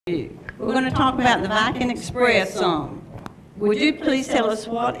We're going to talk about the Viking Express some. Would you please tell us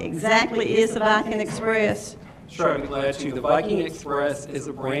what exactly is the Viking Express? Sure, I'd be glad to. The Viking Express is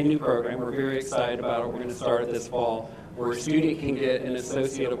a brand new program. We're very excited about it. We're going to start it this fall, where a student can get an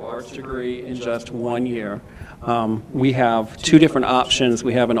Associate of Arts degree in just 1 year. We have two different options.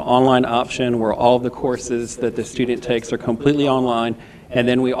 We have an online option where all of the courses that the student takes are completely online, and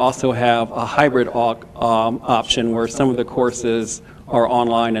then we also have a hybrid option where some of the courses are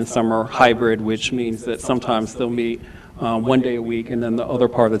online and some are hybrid, which means that sometimes they'll meet 1 day a week, and then the other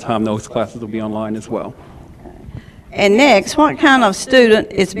part of the time those classes will be online as well. And next, what kind of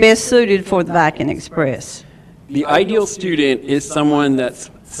student is best suited for the Viking Express? The ideal student is someone that's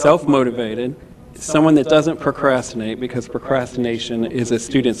self-motivated, someone that doesn't procrastinate, because procrastination is a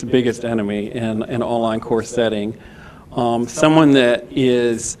student's biggest enemy in an online course setting. Someone that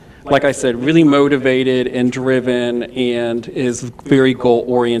is, like I said, really motivated and driven and is very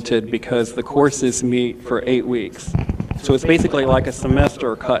goal-oriented, because the courses meet for 8 weeks. So it's basically like a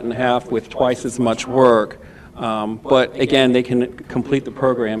semester cut in half with twice as much work. But again, they can complete the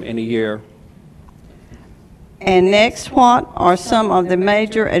program in a year. And next, what are some of the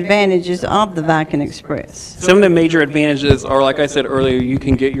major advantages of the Viking Express? Some of the major advantages are, like I said earlier, you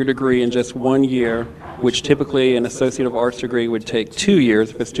can get your degree in just 1 year, which typically an Associate of Arts degree would take 2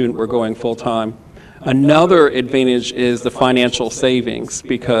 years if a student were going full-time. Another advantage is the financial savings,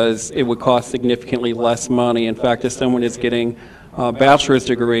 because it would cost significantly less money. In fact, if someone is getting a bachelor's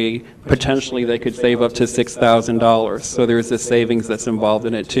degree, potentially they could save up to $6,000. So there's this savings that's involved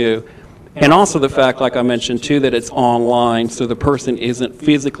in it too. And also the fact, like I mentioned too, that it's online, so the person isn't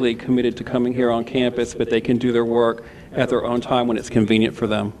physically committed to coming here on campus, but they can do their work at their own time when it's convenient for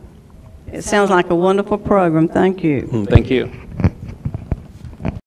them. It sounds like a wonderful program. Thank you. Thank you.